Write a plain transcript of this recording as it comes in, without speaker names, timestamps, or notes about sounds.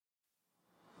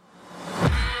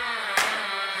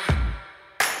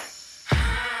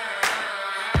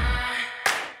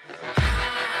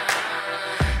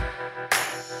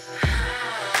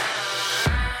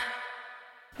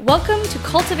Welcome to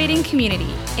Cultivating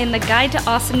Community in the Guide to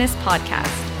Awesomeness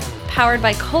podcast, powered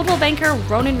by Coldwell Banker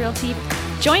Ronan Realty.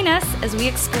 Join us as we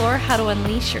explore how to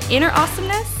unleash your inner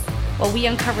awesomeness while we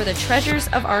uncover the treasures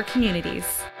of our communities.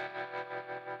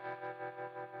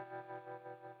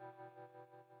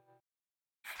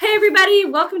 Hey everybody,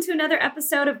 welcome to another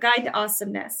episode of Guide to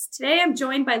Awesomeness. Today I'm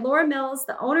joined by Laura Mills,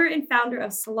 the owner and founder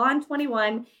of Salon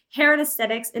 21 Hair and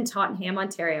Aesthetics in Tottenham,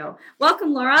 Ontario.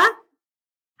 Welcome, Laura.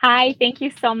 Hi, thank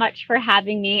you so much for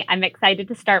having me. I'm excited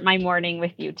to start my morning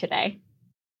with you today.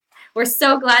 We're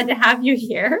so glad to have you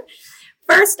here.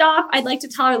 First off, I'd like to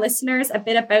tell our listeners a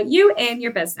bit about you and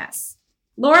your business.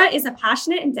 Laura is a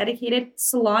passionate and dedicated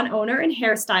salon owner and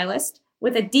hairstylist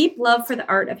with a deep love for the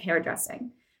art of hairdressing.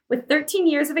 With 13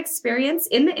 years of experience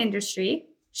in the industry,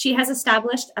 she has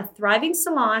established a thriving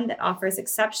salon that offers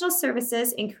exceptional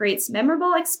services and creates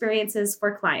memorable experiences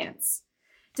for clients.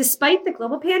 Despite the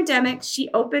global pandemic, she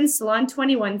opened Salon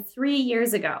 21 3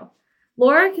 years ago.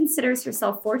 Laura considers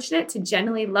herself fortunate to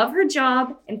genuinely love her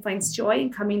job and finds joy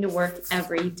in coming to work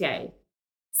every day.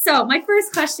 So my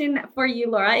first question for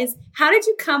you, Laura, is how did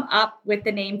you come up with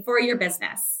the name for your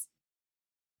business?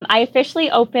 I officially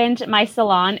opened my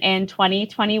salon in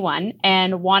 2021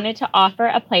 and wanted to offer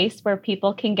a place where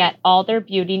people can get all their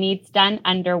beauty needs done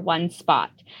under one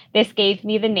spot. This gave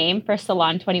me the name for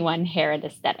Salon 21 Hair and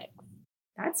Aesthetics.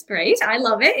 That's great. I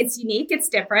love it. It's unique. It's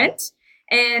different.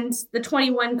 And the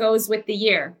 21 goes with the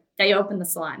year that you opened the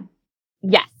salon.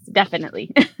 Yes,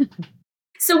 definitely.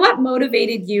 So what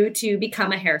motivated you to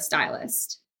become a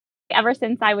hairstylist? Ever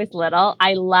since I was little,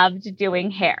 I loved doing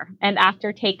hair. And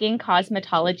after taking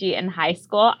cosmetology in high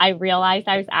school, I realized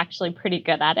I was actually pretty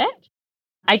good at it.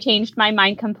 I changed my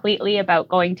mind completely about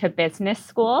going to business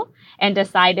school and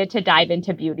decided to dive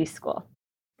into beauty school.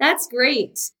 That's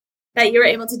great that you were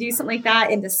able to do something like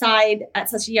that and decide at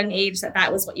such a young age that that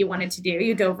was what you wanted to do.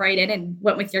 You dove right in and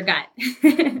went with your gut.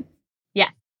 Yeah.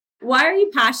 Why are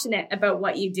you passionate about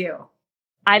what you do?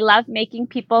 I love making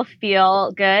people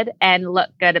feel good and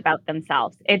look good about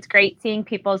themselves. It's great seeing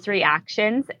people's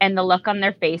reactions and the look on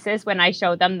their faces when I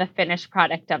show them the finished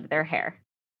product of their hair.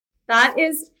 That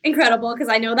is incredible because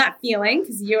I know that feeling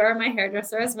because you are my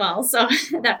hairdresser as well. So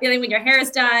that feeling when your hair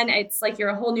is done, it's like you're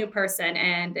a whole new person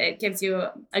and it gives you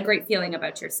a great feeling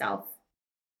about yourself.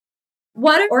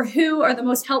 What or who are the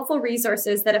most helpful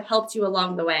resources that have helped you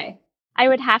along the way? I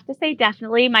would have to say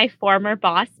definitely my former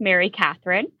boss, Mary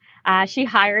Catherine. She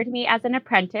hired me as an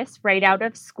apprentice right out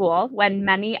of school when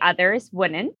many others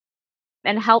wouldn't,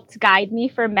 and helped guide me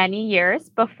for many years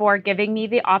before giving me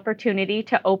the opportunity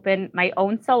to open my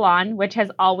own salon, which has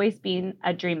always been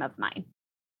a dream of mine.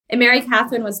 And Mary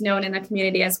Catherine was known in the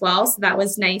community as well, so that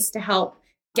was nice to help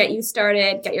get you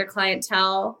started, get your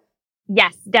clientele.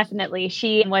 Yes, definitely.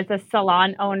 She was a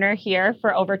salon owner here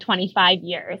for over 25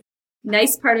 years.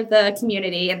 Nice part of the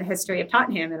community and the history of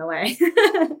Tottenham in a way.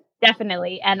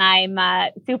 Definitely. And I'm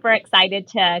super excited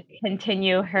to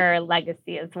continue her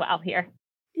legacy as well here.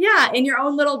 Yeah, in your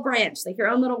own little branch, like your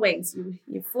own little wings.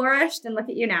 You flourished and look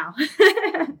at you now.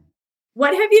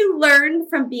 What have you learned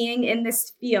from being in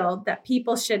this field that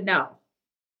people should know?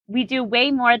 We do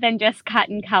way more than just cut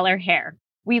and color hair.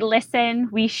 We listen,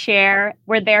 we share,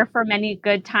 we're there for many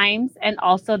good times and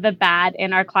also the bad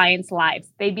in our clients' lives.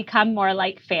 They become more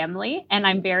like family, and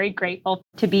I'm very grateful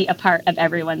to be a part of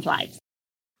everyone's lives.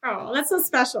 Oh, that's so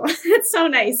special. It's so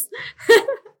nice.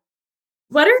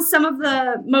 What are some of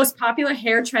the most popular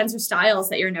hair trends or styles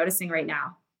that you're noticing right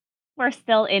now? We're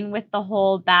still in with the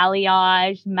whole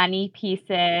balayage, money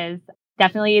pieces.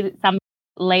 Definitely some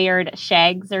layered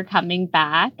shags are coming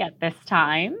back at this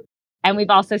time. And we've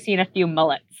also seen a few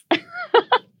mullets.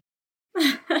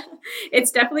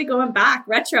 It's definitely going back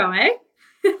retro, eh?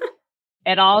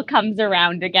 It all comes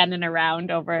around again and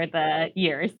around over the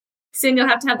years. Soon you'll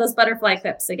have to have those butterfly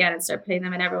clips again and start putting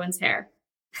them in everyone's hair.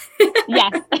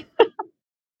 Yes.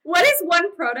 What is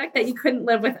one product that you couldn't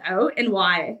live without and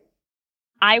why?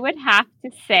 I would have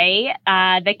to say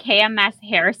the KMS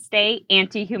Hair Stay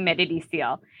Anti-Humidity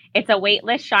Seal. It's a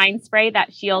weightless shine spray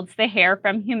that shields the hair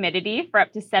from humidity for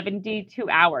up to 72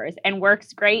 hours and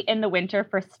works great in the winter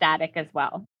for static as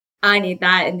well. I need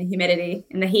that in the humidity,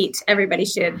 in the heat. Everybody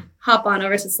should hop on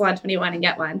over to Salon 21 and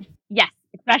get one. Yes,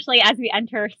 especially as we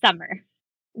enter summer.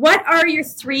 What are your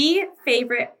 3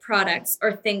 favorite products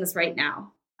or things right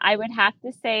now? I would have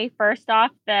to say, first off,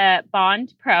 the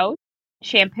Bond Pro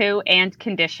shampoo and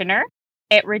conditioner.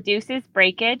 It reduces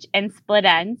breakage and split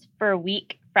ends for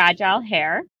weak, fragile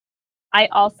hair. I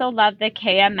also love the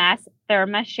KMS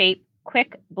ThermaShape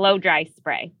Quick Blow Dry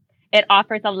Spray. It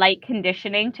offers a light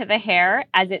conditioning to the hair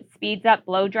as it speeds up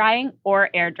blow drying or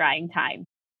air drying time.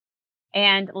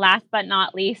 And last but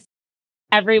not least,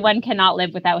 everyone cannot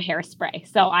live without hairspray.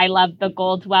 So I love the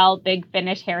Goldwell Big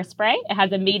Finish hairspray. It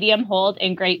has a medium hold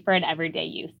and great for an everyday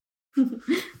use.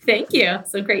 Thank you.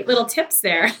 So great little tips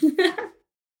there.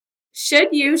 Should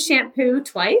you shampoo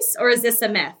twice, or is this a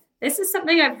myth? This is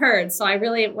something I've heard, so I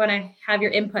really want to have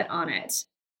your input on it.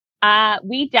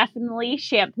 We definitely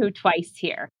shampoo twice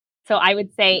here. So I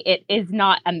would say it is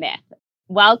not a myth.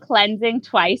 While cleansing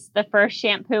twice, the first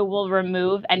shampoo will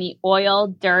remove any oil,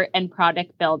 dirt, and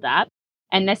product buildup.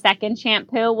 And the second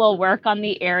shampoo will work on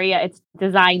the area it's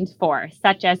designed for,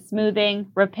 such as smoothing,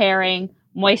 repairing,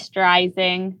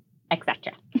 moisturizing,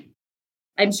 etc.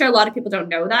 I'm sure a lot of people don't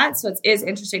know that, so it is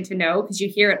interesting to know because you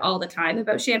hear it all the time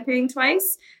about shampooing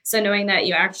twice. So knowing that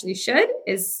you actually should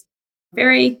is a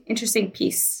very interesting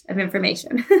piece of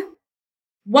information.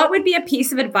 What would be a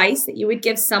piece of advice that you would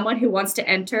give someone who wants to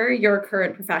enter your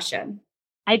current profession?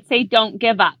 I'd say don't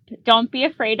give up. Don't be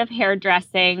afraid of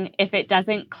hairdressing if it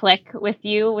doesn't click with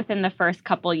you within the first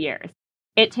couple years.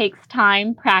 It takes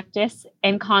time, practice,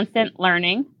 and constant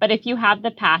learning. But if you have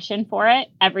the passion for it,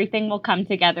 everything will come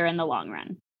together in the long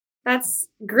run. That's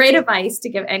great advice to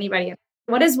give anybody.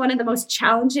 What is one of the most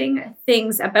challenging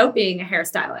things about being a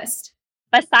hairstylist?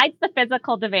 Besides the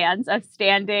physical demands of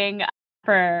standing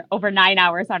for over 9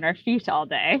 hours on our feet all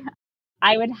day,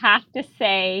 I would have to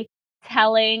say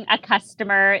telling a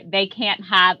customer they can't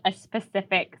have a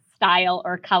specific style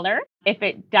or color if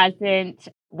it doesn't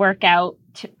work out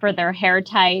for their hair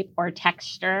type or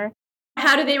texture.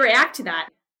 How do they react to that?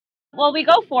 Well, we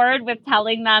go forward with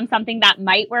telling them something that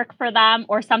might work for them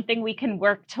or something we can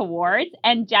work towards.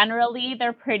 And generally,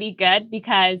 they're pretty good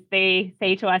because they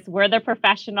say to us, we're the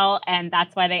professional, and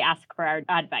that's why they ask for our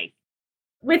advice.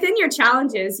 Within your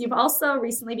challenges, you've also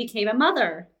recently became a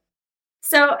mother.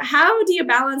 So how do you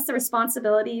balance the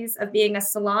responsibilities of being a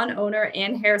salon owner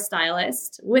and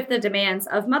hairstylist with the demands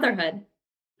of motherhood?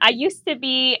 I used to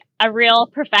be a real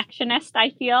perfectionist,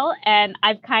 I feel, and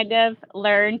I've kind of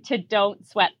learned to don't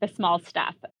sweat the small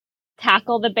stuff.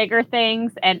 Tackle the bigger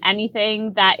things, and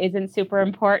anything that isn't super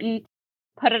important,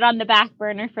 put it on the back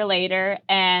burner for later.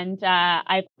 And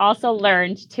I've also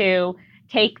learned to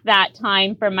take that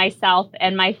time for myself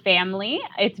and my family.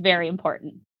 It's very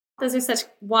important. Those are such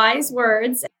wise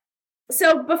words.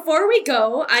 So before we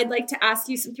go, I'd like to ask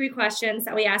you some 3 questions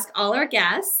that we ask all our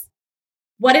guests.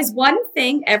 What is one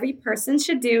thing every person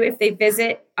should do if they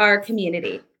visit our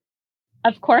community?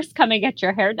 Of course, come and get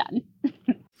your hair done.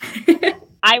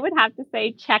 I would have to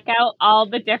say check out all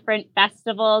the different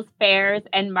festivals, fairs,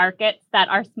 and markets that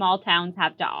our small towns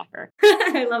have to offer.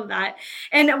 I love that.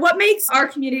 And what makes our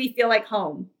community feel like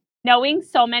home? Knowing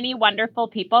so many wonderful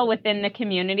people within the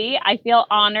community, I feel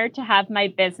honored to have my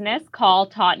business call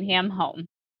Tottenham home.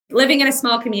 Living in a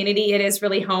small community, it is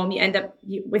really home. You end up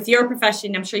with your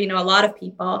profession. I'm sure you know a lot of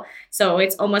people. So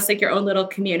it's almost like your own little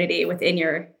community within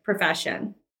your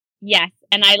profession. Yes.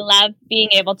 And I love being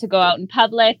able to go out in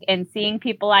public and seeing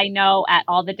people I know at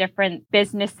all the different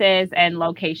businesses and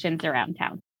locations around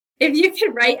town. If you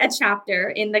could write a chapter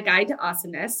in the Guide to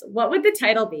Awesomeness, what would the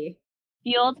title be?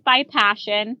 Fueled by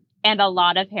passion and a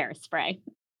lot of hairspray.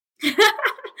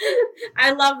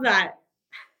 I love that.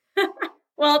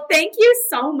 Well, thank you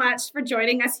so much for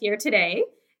joining us here today.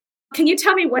 Can you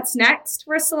tell me what's next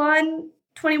for Salon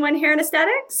 21 Hair and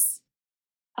Aesthetics?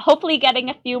 Hopefully getting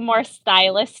a few more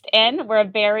stylists in. We're a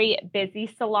very busy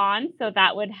salon, so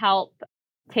that would help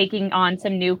taking on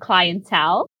some new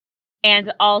clientele.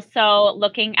 And also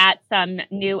looking at some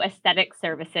new aesthetic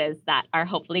services that are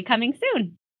hopefully coming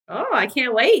soon. Oh, I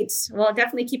can't wait. Well,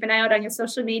 definitely keep an eye out on your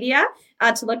social media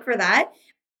to look for that.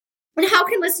 And how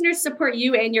can listeners support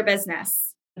you and your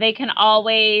business? They can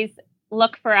always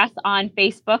look for us on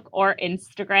Facebook or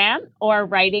Instagram or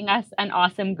writing us an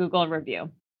awesome Google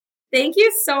review. Thank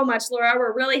you so much, Laura.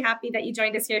 We're really happy that you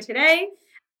joined us here today.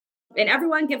 And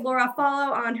everyone, give Laura a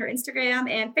follow on her Instagram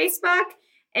and Facebook,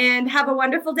 and have a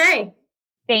wonderful day.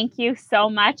 Thank you so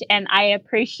much. And I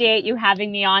appreciate you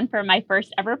having me on for my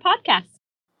first ever podcast.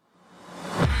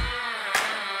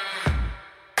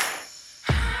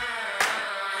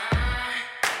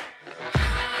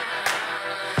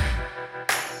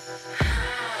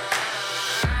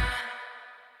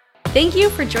 Thank you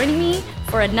for joining me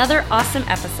for another awesome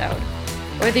episode.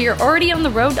 Whether you're already on the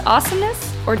road to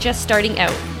awesomeness or just starting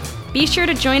out, be sure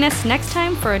to join us next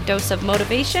time for a dose of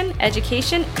motivation,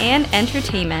 education, and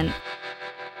entertainment.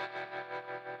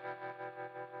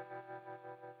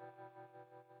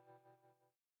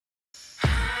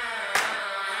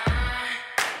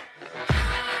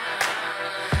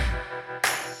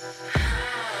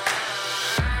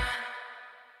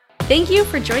 Thank you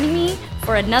for joining me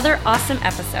for another awesome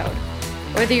episode.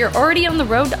 Whether you're already on the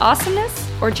road to awesomeness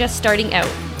or just starting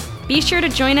out, be sure to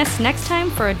join us next time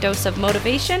for a dose of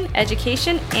motivation,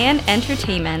 education, and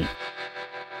entertainment.